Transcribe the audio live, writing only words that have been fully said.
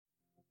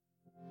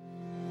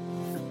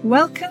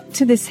Welcome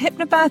to this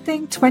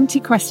Hypnobirthing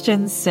 20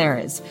 Questions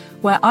series,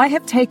 where I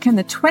have taken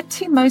the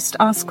 20 most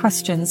asked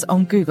questions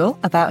on Google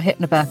about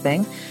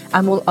hypnobirthing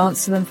and will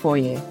answer them for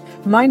you.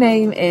 My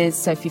name is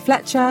Sophie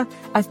Fletcher.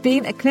 I've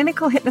been a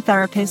clinical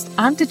hypnotherapist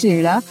and a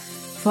doula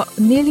for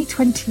nearly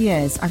 20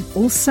 years. I'm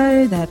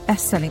also the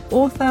best-selling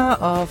author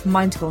of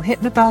Mindful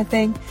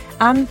Hypnobirthing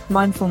and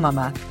Mindful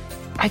Mama.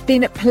 I've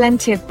been at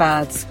plenty of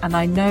births and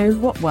I know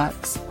what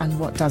works and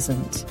what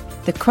doesn't.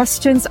 The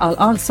questions I'll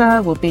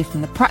answer will be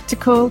from the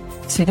practical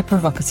to the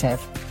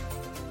provocative.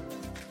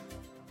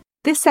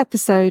 This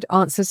episode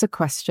answers a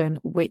question: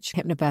 which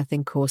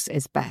hypnobirthing course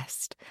is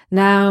best?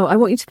 Now, I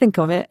want you to think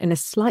of it in a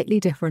slightly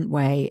different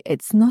way.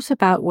 It's not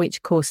about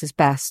which course is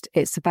best,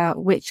 it's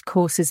about which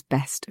course is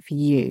best for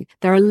you.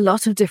 There are a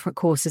lot of different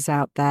courses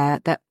out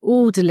there. They're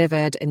all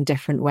delivered in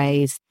different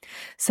ways.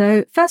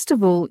 So first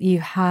of all, you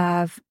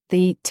have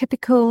the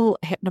typical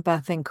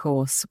hypnobirthing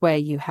course where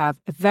you have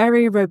a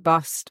very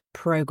robust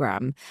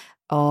program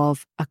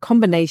of a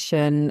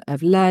combination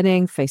of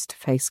learning,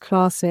 face-to-face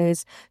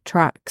classes,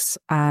 tracks,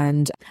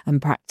 and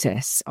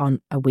practice on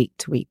a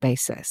week-to-week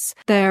basis.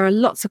 There are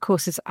lots of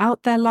courses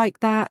out there like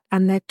that,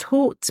 and they're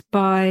taught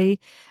by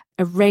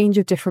a range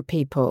of different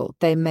people.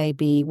 They may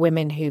be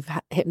women who've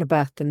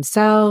hypnobirthed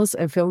themselves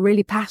and feel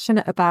really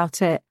passionate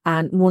about it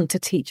and want to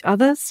teach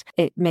others.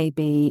 It may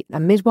be a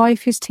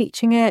midwife who's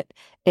teaching it.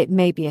 It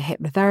may be a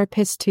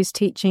hypnotherapist who's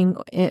teaching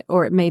it,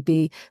 or it may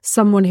be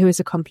someone who is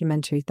a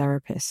complementary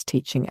therapist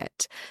teaching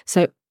it.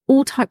 So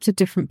all types of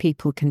different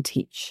people can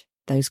teach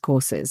those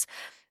courses.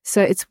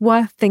 So it's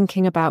worth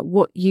thinking about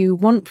what you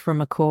want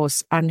from a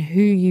course and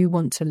who you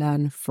want to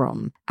learn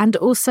from. And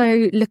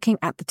also looking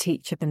at the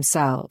teacher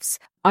themselves.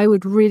 I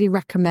would really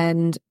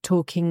recommend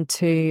talking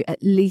to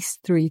at least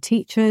 3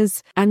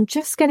 teachers and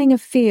just getting a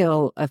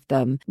feel of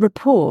them.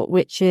 Rapport,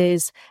 which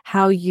is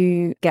how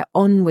you get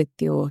on with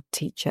your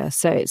teacher.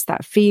 So it's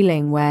that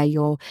feeling where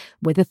you're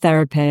with a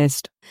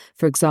therapist,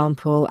 for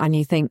example, and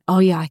you think, oh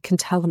yeah, I can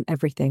tell them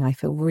everything. I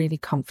feel really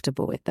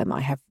comfortable with them.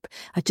 I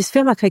just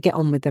feel like I get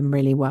on with them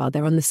really well.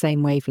 They're on the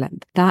same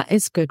wavelength. That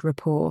is good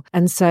rapport.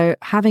 And so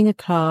having a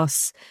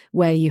class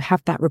where you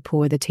have that rapport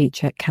with a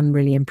teacher can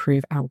really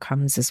improve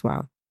outcomes as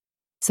well.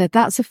 So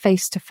that's a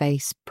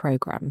face-to-face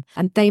program,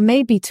 and they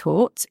may be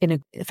taught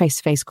in a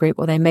face-to-face group,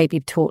 or they may be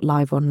taught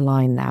live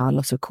online now. A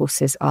lot of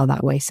courses are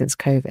that way since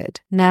COVID.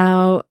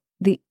 Now,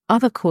 the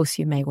other course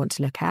you may want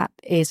to look at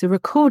is a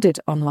recorded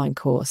online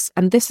course.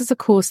 And this is a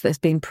course that's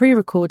been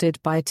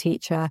pre-recorded by a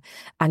teacher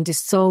and is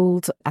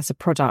sold as a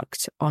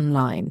product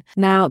online.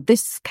 Now,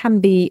 this can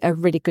be a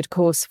really good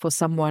course for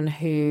someone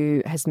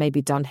who has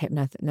maybe done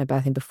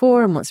hypnobirthing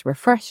before and wants a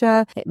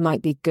refresher. It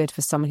might be good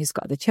for someone who's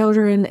got other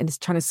children and is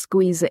trying to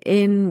squeeze it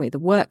in with a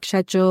work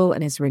schedule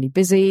and is really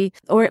busy.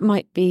 Or it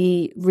might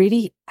be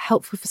really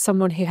helpful for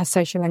someone who has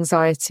social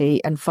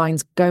anxiety and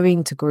finds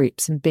going to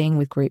groups and being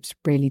with groups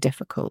really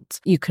difficult.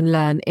 You can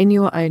learn in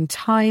your own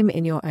time,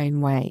 in your own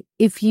way.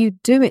 If you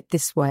do it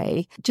this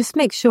way, just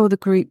make sure the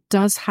group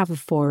does have a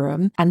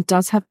forum and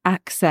does have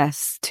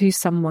access to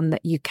someone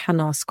that you can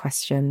ask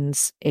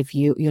questions if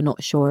you're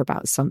not sure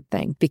about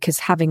something, because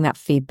having that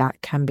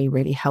feedback can be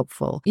really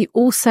helpful. You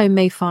also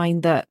may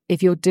find that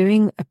if you're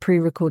doing a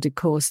pre-recorded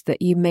course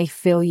that you may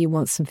feel you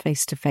want some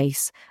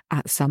face-to-face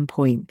at some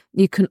point.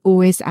 You can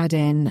always add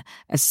in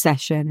a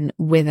session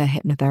with a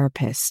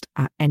hypnotherapist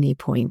at any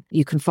point.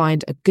 You can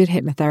find a good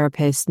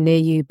hypnotherapist near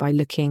you by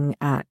looking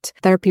at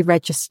therapy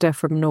register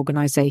from an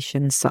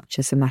organisation such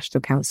as the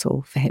National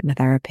Council for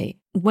Hypnotherapy.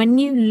 When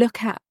you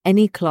look at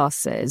any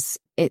classes,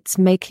 it's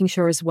making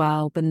sure as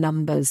well the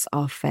numbers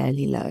are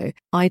fairly low.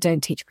 I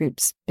don't teach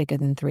groups bigger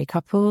than 3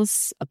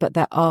 couples, but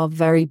there are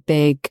very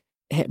big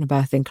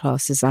hypnobirthing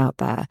classes out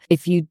there.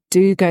 If you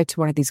do go to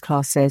one of these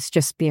classes,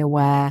 just be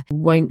aware you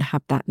won't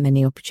have that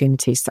many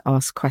opportunities to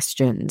ask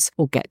questions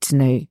or get to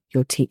know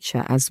your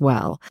teacher as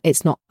well.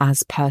 It's not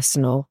as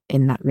personal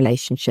in that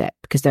relationship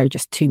because there are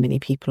just too many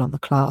people on the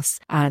class,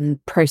 and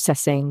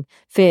processing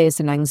fears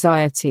and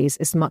anxieties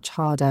is much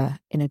harder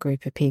in a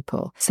group of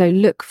people. So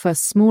look for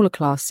smaller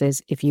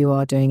classes if you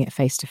are doing it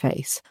face to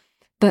face.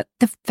 But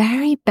the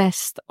very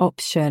best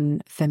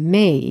option for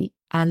me,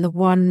 and the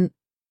one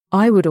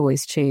I would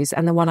always choose,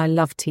 and the one I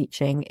love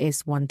teaching,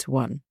 is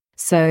one-to-one.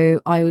 So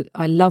I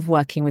love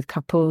working with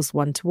couples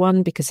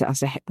one-to-one because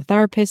as a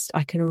hypnotherapist,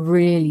 I can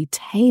really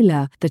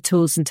tailor the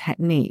tools and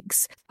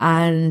techniques,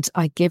 and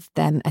I give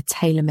them a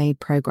tailor-made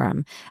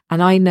program.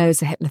 And I know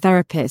as a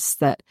hypnotherapist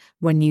that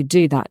when you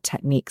do that,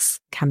 techniques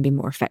can be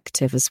more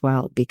effective as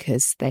well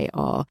because they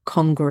are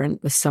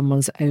congruent with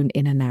someone's own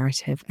inner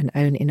narrative and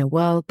own inner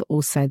world, but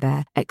also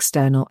their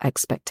external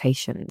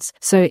expectations.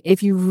 So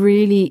if you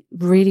really,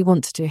 really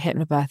want to do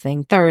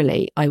hypnobirthing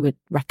thoroughly, I would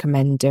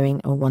recommend doing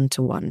a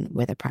one-to-one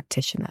with a practitioner.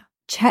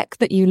 Check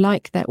that you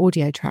like their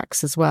audio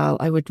tracks as well.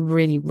 I would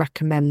really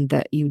recommend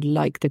that you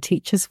like the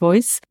teacher's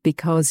voice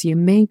because you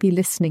may be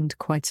listening to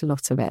quite a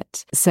lot of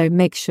it. So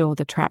make sure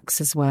the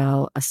tracks as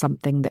well are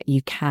something that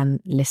you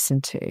can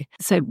listen to.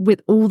 So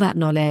with all that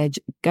knowledge,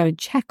 go and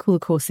check all the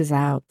courses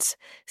out,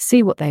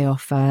 see what they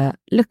offer,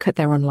 look at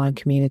their online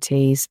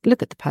communities,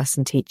 look at the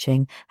person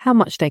teaching, how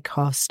much they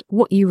cost,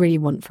 what you really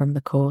want from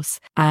the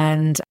course,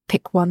 and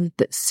pick one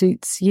that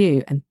suits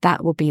you, and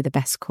that will be the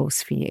best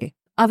course for you.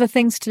 Other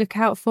things to look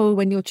out for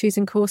when you're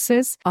choosing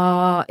courses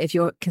are if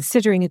you're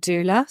considering a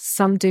doula,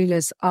 some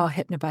doulas are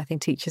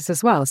hypnobirthing teachers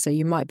as well, so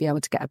you might be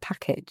able to get a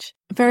package.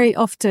 Very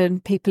often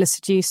people are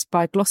seduced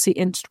by glossy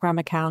Instagram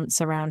accounts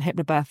around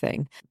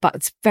hypnobirthing, but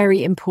it's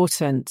very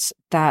important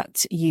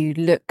that you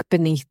look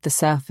beneath the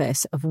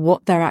surface of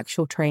what their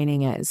actual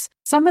training is.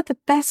 Some of the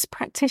best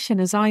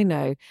practitioners I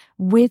know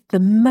with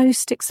the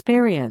most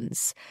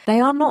experience,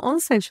 they are not on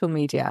social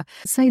media.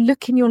 So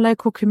look in your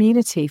local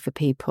community for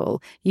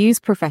people, use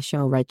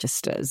professional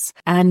registers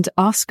and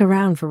ask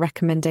around for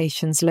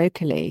recommendations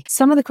locally.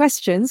 Some of the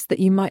questions that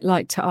you might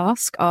like to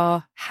ask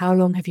are, how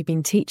long have you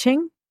been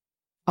teaching?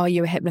 Are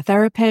you a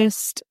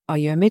hypnotherapist? Are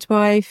you a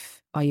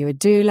midwife? Are you a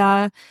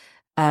doula?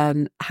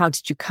 How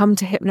did you come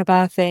to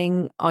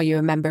hypnobirthing? Are you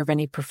a member of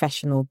any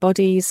professional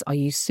bodies? Are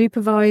you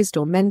supervised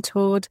or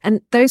mentored?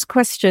 And those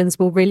questions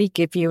will really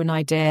give you an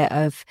idea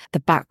of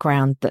the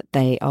background that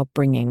they are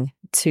bringing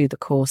to the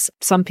course.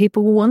 Some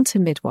people will want a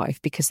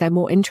midwife because they're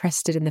more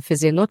interested in the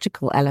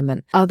physiological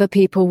element. Other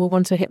people will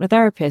want a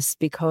hypnotherapist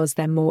because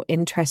they're more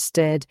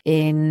interested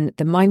in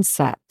the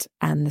mindset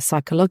and the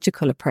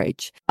psychological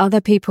approach.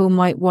 Other people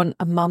might want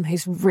a mum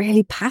who's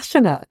really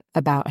passionate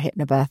about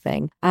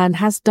hypnobirthing and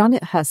has done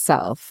it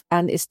herself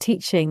and is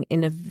teaching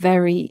in a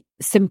very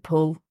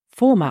simple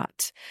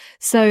format.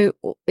 So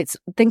it's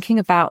thinking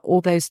about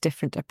all those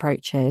different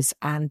approaches,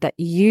 and that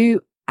you,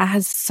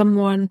 as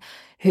someone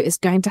who is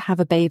going to have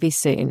a baby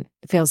soon,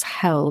 feels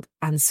held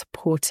and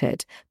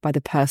supported by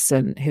the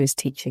person who is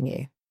teaching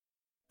you.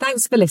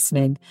 Thanks for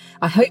listening.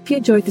 I hope you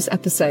enjoyed this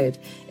episode.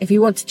 If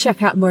you want to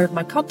check out more of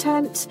my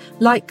content,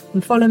 like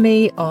and follow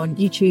me on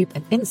YouTube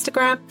and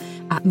Instagram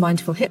at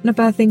Mindful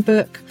Hypnobirthing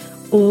Book.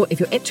 Or if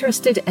you're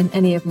interested in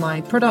any of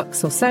my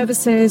products or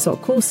services or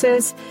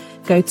courses,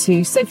 go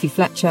to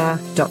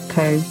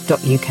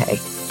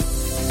sophiefletcher.co.uk.